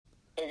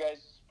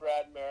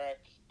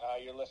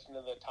listening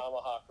to the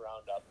Tomahawk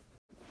Roundup.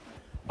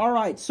 All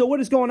right, so what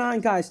is going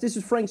on, guys? This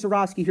is Frank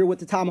Zarowski here with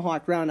the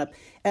Tomahawk Roundup,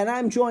 and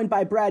I'm joined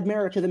by Brad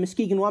Merrick of the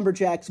Muskegon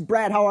Lumberjacks.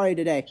 Brad, how are you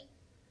today?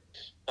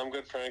 I'm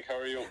good, Frank. How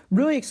are you?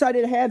 Really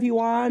excited to have you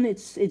on.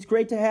 It's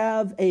great to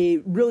have a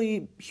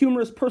really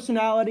humorous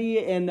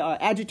personality and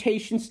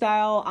agitation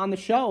style on the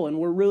show, and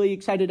we're really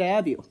excited to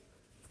have you.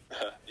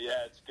 Yeah,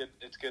 it's good.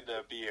 It's good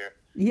to be here.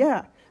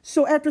 Yeah.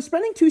 So after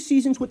spending 2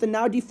 seasons with the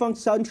now defunct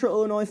Central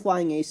Illinois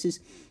Flying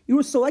Aces, you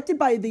were selected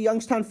by the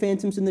Youngstown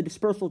Phantoms in the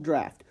dispersal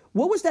draft.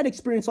 What was that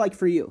experience like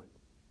for you?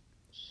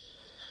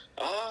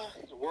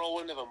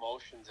 Whirlwind of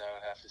emotions, I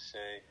would have to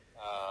say.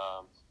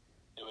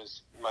 It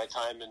was my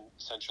time in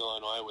Central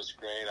Illinois was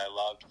great. I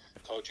loved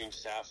coaching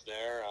staff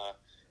there.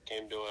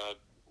 Came to a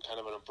kind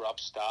of an abrupt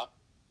stop,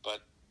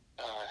 but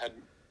had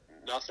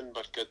nothing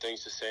but good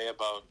things to say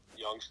about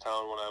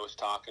Youngstown when I was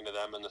talking to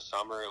them in the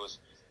summer. It was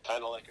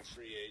kind of like a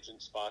free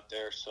agent spot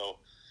there, so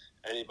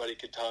anybody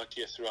could talk to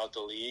you throughout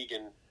the league,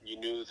 and you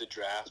knew the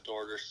draft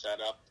order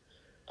set up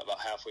about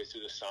halfway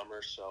through the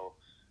summer. So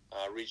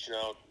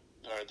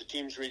the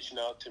team's reaching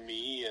out to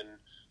me and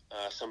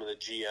some of the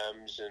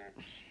GMs and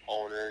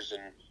owners,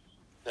 and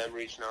them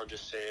reaching out,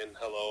 just saying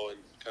hello and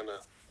kind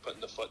of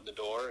putting the foot in the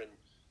door and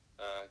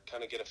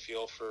kind of get a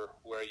feel for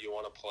where you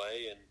want to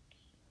play. And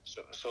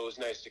so it was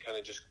nice to kind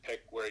of just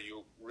pick where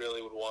you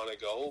really would want to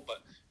go. But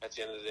at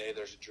the end of the day,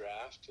 there's a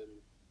draft, and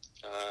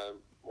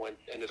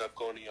ended up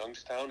going to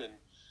Youngstown and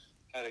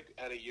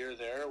had a year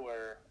there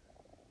where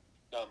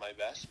not my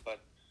best, but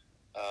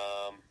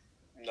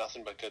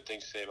nothing but good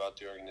things to say about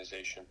the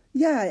organization.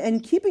 Yeah,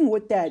 and keeping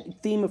with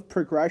that theme of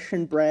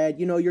progression, Brad,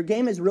 your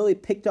game has really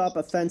picked up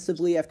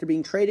offensively after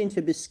being traded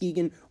to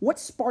Muskegon. What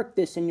sparked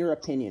this, in your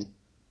opinion?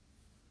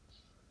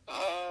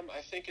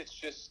 I think it's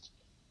just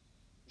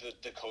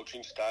the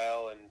coaching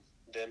style and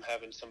them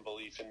having some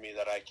belief in me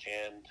that I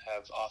can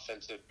have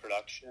offensive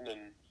production,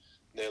 and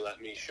they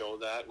let me show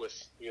that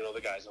with,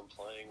 the guys I'm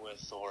playing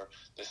with, or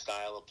the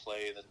style of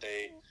play that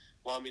they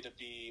want me to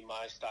be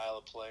my style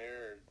of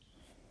player. And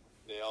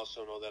they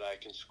also know that I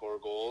can score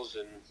goals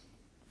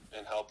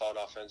and help out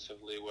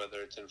offensively,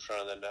 whether it's in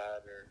front of the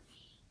net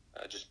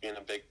or just being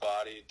a big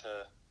body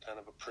to kind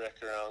of a prick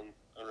around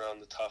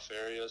the tough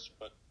areas.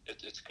 But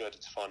it's good.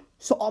 It's fun.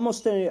 So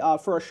almost,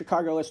 for our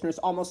Chicago listeners,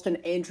 almost an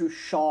Andrew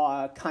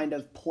Shaw kind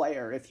of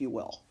player, if you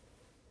will.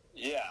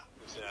 Yeah,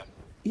 exactly.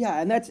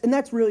 Yeah, and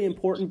that's really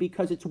important,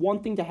 because it's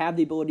one thing to have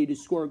the ability to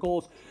score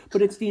goals,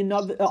 but it's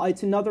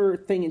another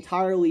thing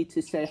entirely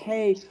to say,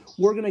 hey,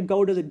 we're going to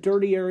go to the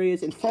dirty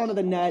areas in front of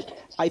the net.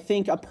 I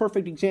think a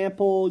perfect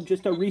example,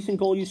 just a recent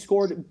goal you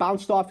scored,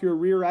 bounced off your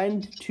rear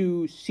end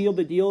to seal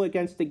the deal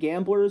against the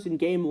Gamblers in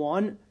Game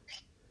 1.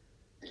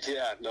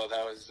 Yeah, no,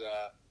 that was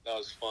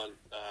fun.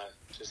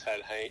 Just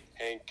had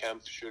Hank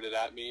Kemp shoot it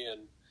at me,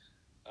 and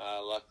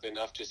luckily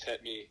enough, just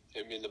hit me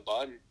in the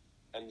butt.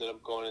 Ended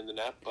up going in the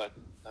net, but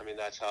I mean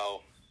that's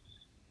how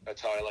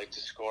I like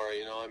to score.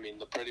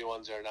 The pretty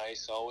ones are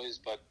nice always,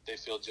 but they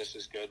feel just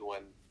as good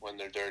when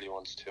they're dirty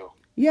ones too.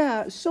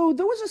 Yeah, so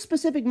there was a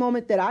specific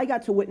moment that I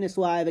got to witness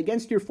live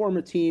against your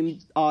former team,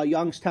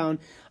 Youngstown,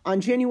 on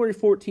January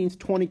 14th,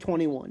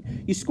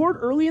 2021. You scored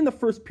early in the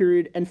first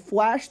period and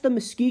flashed the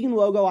Muskegon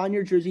logo on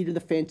your jersey to the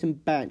Phantom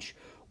bench.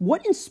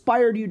 What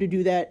inspired you to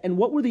do that, and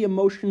what were the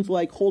emotions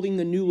like holding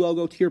the new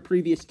logo to your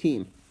previous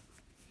team?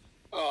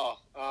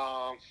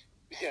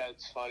 Yeah,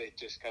 it's funny.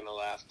 Just kind of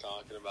laugh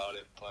talking about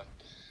it. But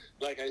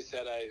like I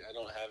said, I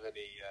don't have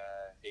any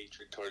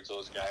hatred towards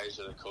those guys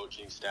or the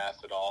coaching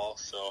staff at all.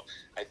 So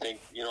I think,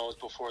 it was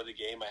before the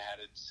game, I had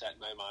it set in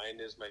my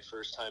mind as my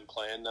first time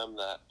playing them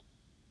that,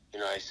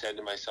 I said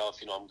to myself,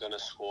 I'm going to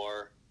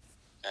score,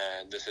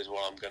 and this is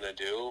what I'm going to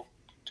do.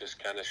 Just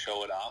kind of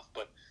show it off.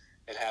 But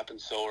it happened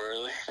so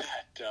early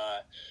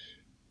that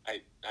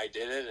I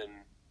did it,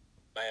 and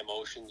my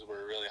emotions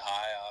were really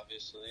high,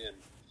 obviously, and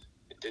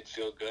it did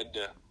feel good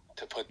to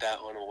put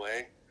that one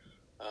away.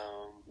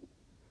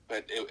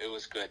 But it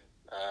was good.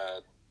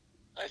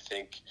 I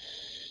think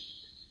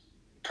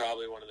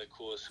probably one of the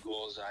coolest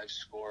goals I've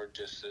scored,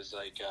 just as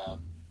like a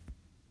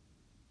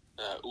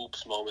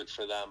oops moment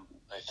for them,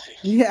 I think.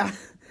 Yeah.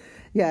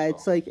 Yeah,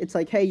 so. It's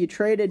like, hey, you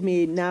traded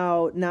me,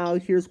 now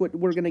here's what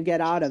we're going to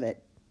get out of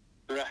it.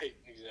 Right,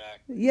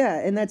 exactly. Yeah,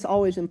 and that's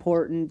always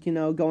important,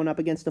 going up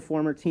against a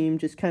former team,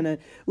 just kind of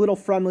little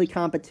friendly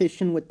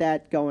competition with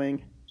that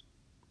going.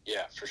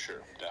 Yeah, for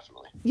sure,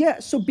 definitely. Yeah,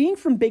 so being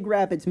from Big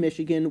Rapids,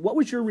 Michigan, what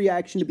was your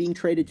reaction to being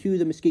traded to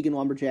the Muskegon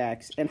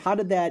Lumberjacks, and how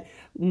did that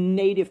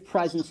native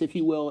presence, if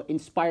you will,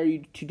 inspire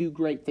you to do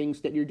great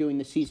things that you're doing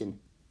this season?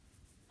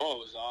 Oh, it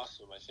was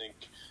awesome. I think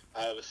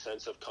I have a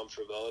sense of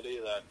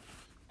comfortability that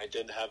I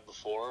didn't have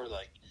before,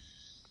 like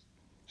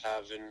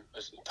having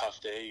a tough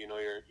day,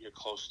 you're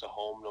close to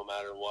home no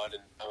matter what,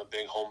 and I'm a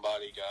big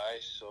homebody guy,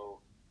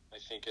 so I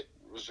think it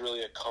was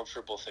really a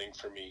comfortable thing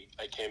for me.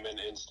 I came in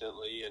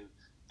instantly, and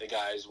the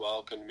guys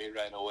welcomed me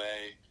right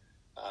away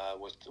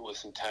with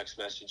some text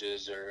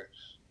messages or,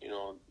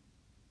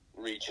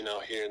 reaching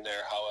out here and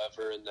there,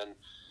 however. And then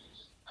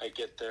I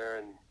get there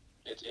and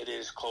it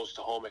is close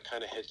to home. It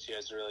kind of hits you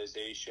as a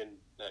realization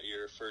that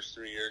your first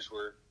 3 years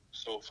were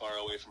so far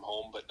away from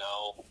home, but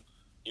now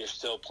you're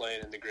still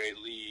playing in the great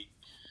league,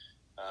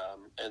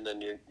 and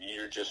then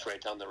you're just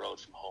right down the road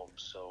from home.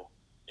 So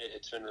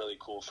it's been really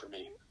cool for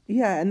me.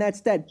 Yeah, and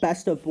that's that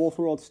best of both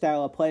worlds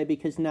style of play,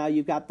 because now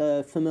you've got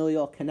the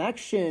familial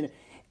connection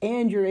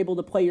and you're able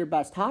to play your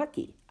best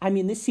hockey. I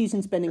mean, this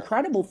season's been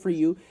incredible for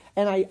you,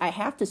 and I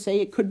have to say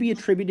it could be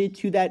attributed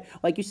to that,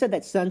 like you said,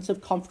 that sense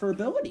of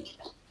comfortability.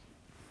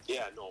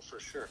 Yeah, no, for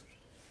sure.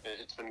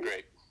 It's been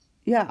great.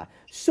 Yeah.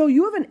 So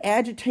you have an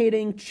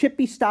agitating,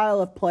 chippy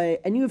style of play,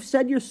 and you have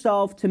said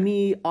yourself to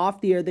me off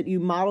the air that you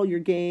model your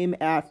game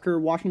after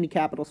Washington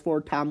Capitals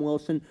forward Tom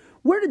Wilson.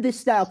 Where did this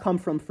style come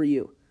from for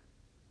you?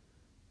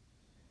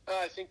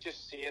 I think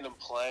just seeing him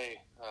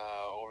play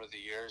over the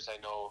years, I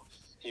know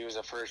he was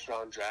a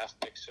first-round draft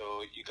pick,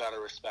 so you got to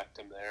respect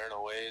him there in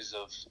a ways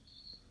of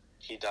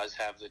he does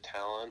have the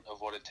talent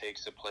of what it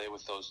takes to play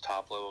with those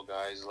top-level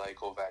guys like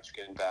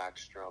Ovechkin,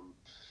 Backstrom.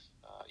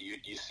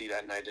 You see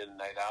that night in and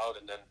night out,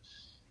 and then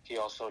he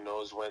also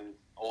knows when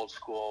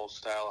old-school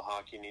style of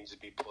hockey needs to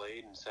be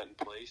played and set in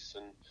place,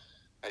 and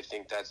I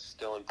think that's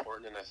still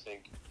important, and I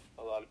think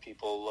a lot of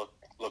people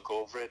look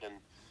over it, and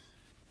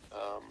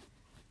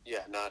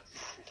not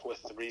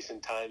with the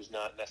recent times,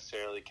 not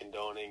necessarily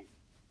condoning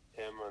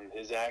him and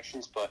his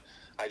actions, but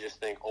I just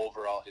think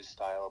overall his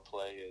style of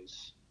play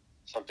is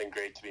something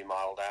great to be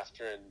modeled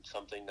after and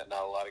something that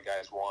not a lot of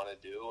guys want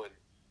to do,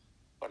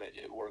 but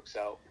it works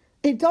out.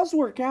 It does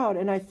work out,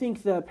 and I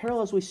think the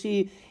parallels we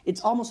see,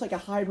 it's almost like a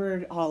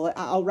hybrid.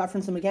 I'll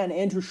reference them again,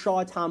 Andrew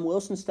Shaw, Tom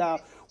Wilson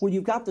style, where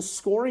you've got the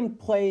scoring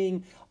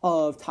playing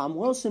of Tom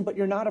Wilson, but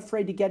you're not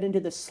afraid to get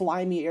into the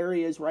slimy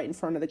areas right in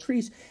front of the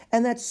crease,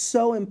 and that's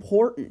so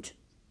important.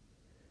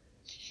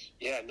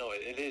 Yeah, no,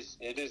 it is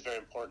very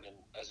important. And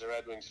as a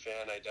Red Wings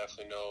fan, I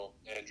definitely know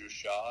Andrew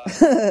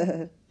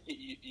Shaw.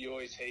 You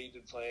always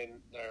hated playing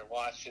or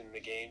watching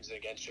the games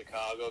against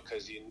Chicago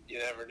because you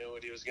never knew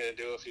what he was going to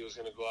do, if he was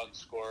going to go out and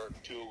score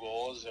 2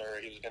 goals or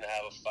he was going to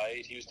have a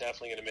fight. He was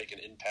definitely going to make an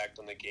impact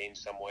on the game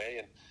some way,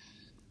 and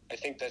I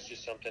think that's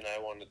just something I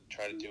want to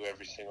try to do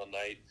every single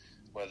night,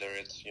 whether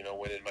it's,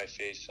 winning my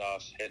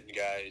face-offs, hitting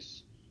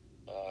guys,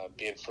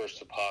 being first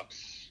to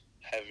pucks,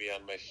 heavy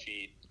on my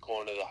feet,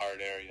 going to the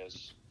hard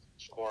areas,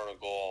 scoring a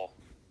goal.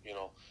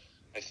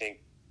 I think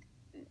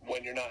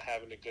when you're not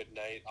having a good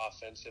night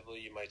offensively,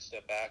 you might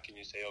step back and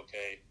you say,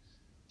 okay,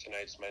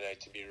 tonight's my night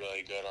to be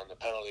really good on the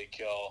penalty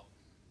kill,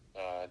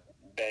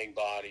 bang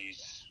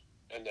bodies,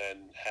 and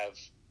then have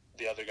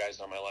the other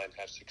guys on my line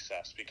have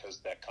success, because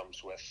that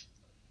comes with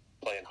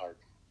playing hard.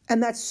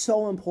 And that's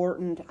so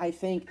important, I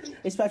think,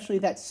 especially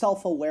that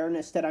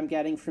self-awareness that I'm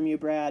getting from you,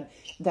 Brad,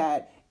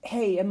 that,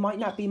 hey, it might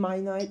not be my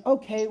night.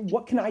 Okay,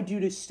 what can I do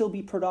to still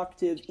be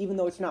productive even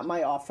though it's not my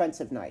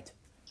offensive night?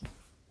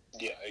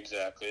 Yeah,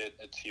 exactly.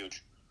 It's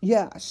huge.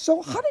 Yeah.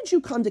 So how did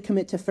you come to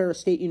commit to Ferris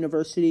State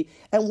University,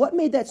 and what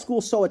made that school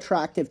so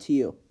attractive to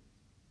you?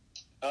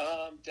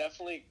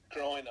 Definitely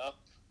growing up.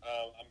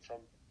 I'm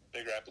from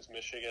Big Rapids,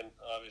 Michigan,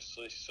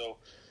 obviously. So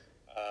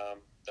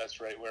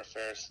that's right where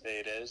Ferris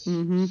State is.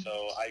 Mm-hmm.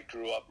 So I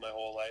grew up my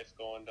whole life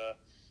going to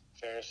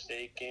Ferris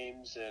State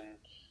games and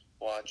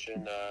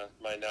watching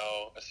my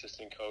now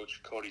assistant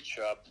coach, Cody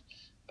Chupp.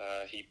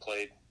 He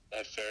played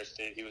at Ferris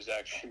State. He was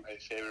actually my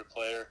favorite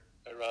player,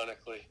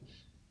 ironically.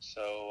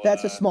 So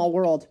that's a small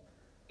world.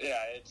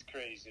 Yeah, it's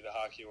crazy, the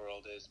hockey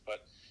world is.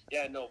 But,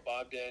 yeah, no,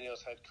 Bob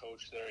Daniels, head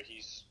coach there,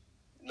 he's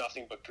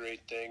nothing but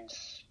great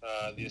things.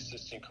 The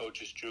assistant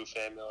coach is Drew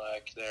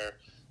Famulak there,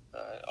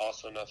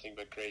 also nothing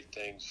but great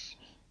things.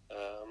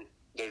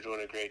 They're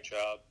doing a great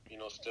job,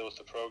 still with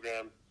the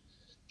program.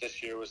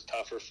 This year was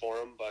tougher for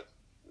them, but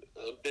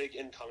a big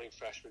incoming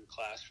freshman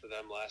class for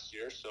them last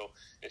year, so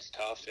it's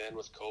tough, and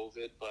with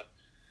COVID. But,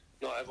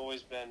 no, I've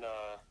always been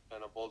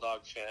a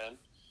Bulldog fan,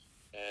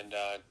 and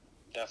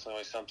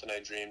definitely something I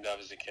dreamed of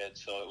as a kid,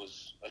 so it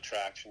was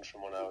attraction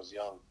from when I was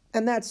young.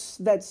 And that's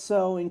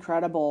so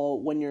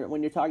incredible when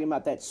you're talking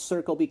about that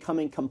circle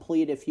becoming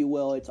complete, if you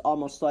will. It's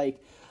almost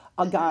like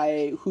a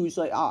guy who's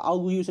like,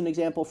 I'll use an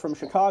example from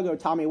Chicago.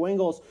 Tommy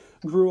Wingels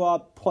grew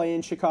up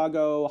playing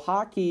Chicago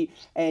hockey,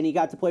 and he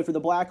got to play for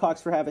the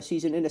Blackhawks for half a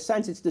season. In a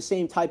sense, it's the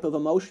same type of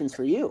emotions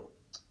for you.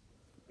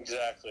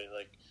 Exactly.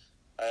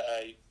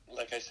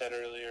 Like I said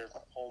earlier,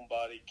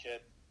 homebody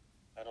kid.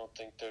 I don't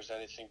think there's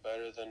anything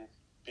better than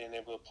being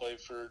able to play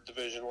for a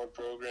Division I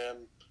program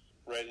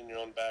right in your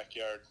own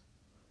backyard.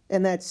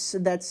 And that's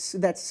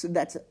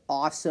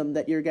awesome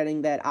that you're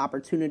getting that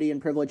opportunity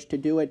and privilege to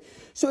do it.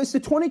 So as the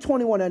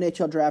 2021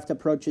 NHL draft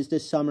approaches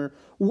this summer,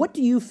 what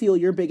do you feel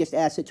your biggest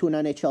asset to an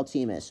NHL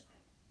team is?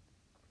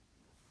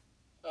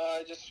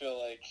 I just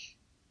feel like,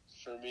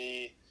 for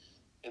me,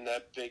 in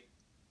that big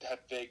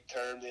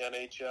term, the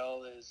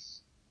NHL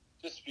is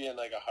just being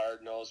like a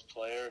hard-nosed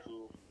player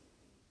who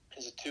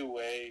is a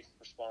two-way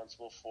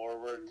responsible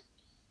forward,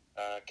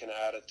 can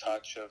add a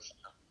touch of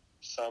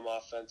some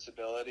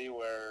offensibility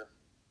where,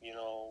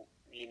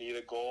 you need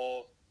a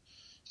goal,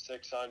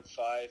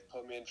 6-on-5,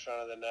 put me in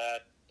front of the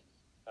net,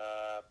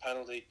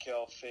 penalty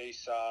kill,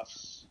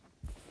 face-offs.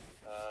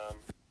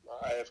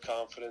 I have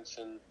confidence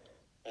in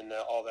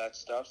all that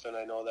stuff, and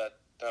I know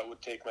that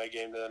would take my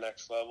game to the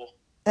next level.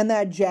 And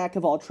that jack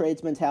of all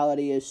trades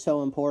mentality is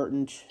so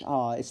important,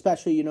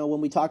 especially,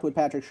 when we talked with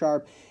Patrick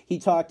Sharp, he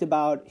talked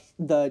about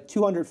the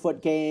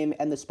 200-foot game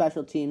and the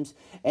special teams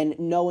and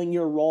knowing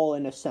your role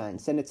in a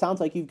sense. And it sounds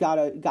like you've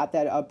got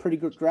that a pretty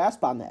good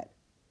grasp on that.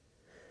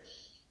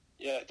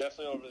 Yeah,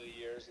 definitely over the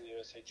years in the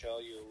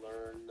USHL, you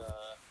learn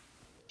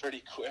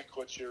pretty quick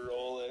what your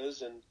role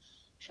is. And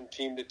from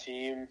team to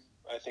team,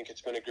 I think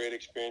it's been a great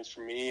experience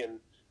for me, and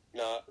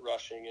not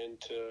rushing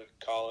into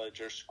college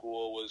or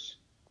school was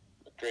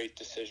a great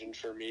decision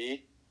for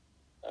me,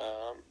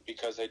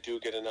 because I do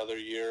get another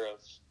year of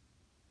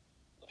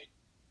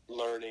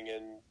learning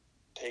and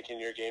taking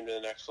your game to the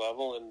next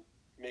level and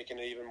making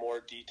it even more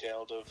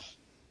detailed of,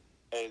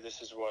 hey,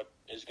 this is what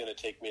is going to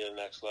take me to the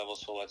next level,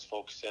 so let's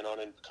focus in on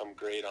it and become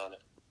great on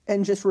it.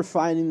 And just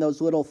refining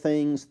those little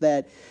things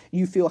that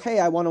you feel, hey,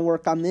 I want to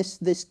work on this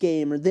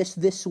game or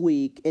this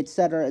week, et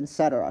cetera, et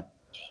cetera.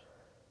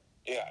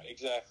 Yeah,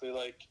 exactly.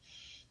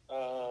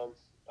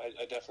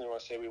 I definitely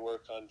want to say we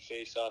work on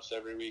face-offs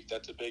every week.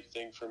 That's a big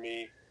thing for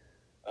me.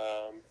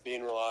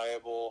 Being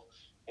reliable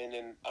and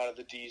then out of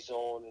the D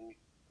zone, and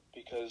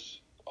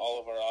because all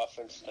of our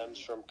offense stems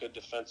from good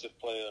defensive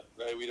play,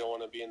 right? We don't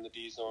want to be in the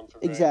D zone for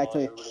very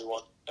exactly.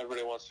 long.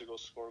 Everybody wants to go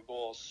score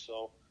goals.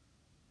 So,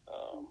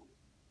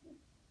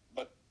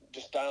 but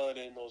just dialing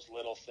in those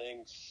little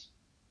things,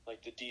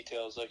 like the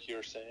details, like you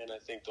were saying, I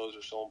think those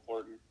are so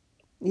important.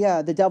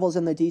 Yeah, the devil's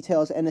in the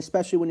details, and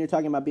especially when you're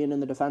talking about being in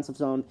the defensive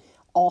zone,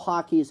 all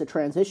hockey is a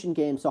transition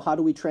game, so how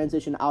do we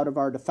transition out of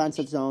our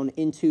defensive zone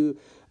into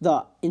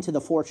the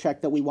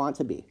forecheck that we want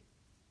to be?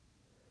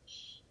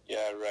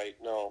 Yeah, right.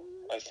 No,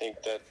 I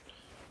think that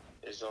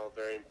is all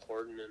very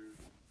important, and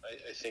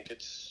I think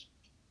it's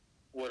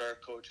what our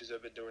coaches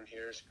have been doing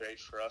here is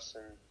great for us,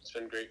 and it's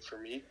been great for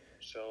me,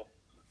 so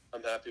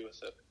I'm happy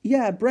with it.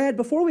 Yeah, Brad,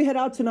 before we head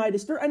out tonight,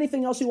 is there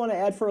anything else you want to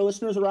add for our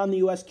listeners around the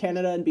U.S.,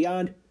 Canada, and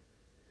beyond?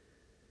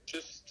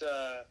 Just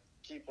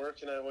keep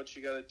working on what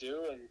you got to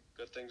do, and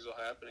good things will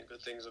happen, and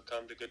good things will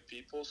come to good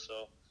people.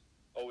 So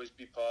always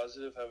be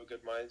positive, have a good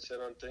mindset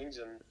on things,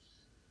 and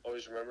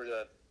always remember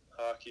that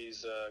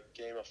hockey's a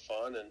game of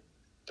fun, and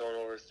don't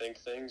overthink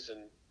things,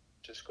 and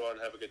just go out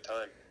and have a good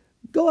time.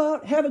 Go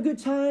out, have a good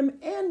time,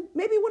 and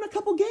maybe win a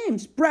couple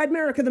games. Brad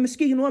Marek of the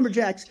Muskegon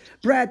Lumberjacks.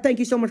 Brad, thank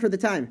you so much for the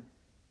time.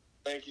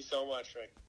 Thank you so much, Rick.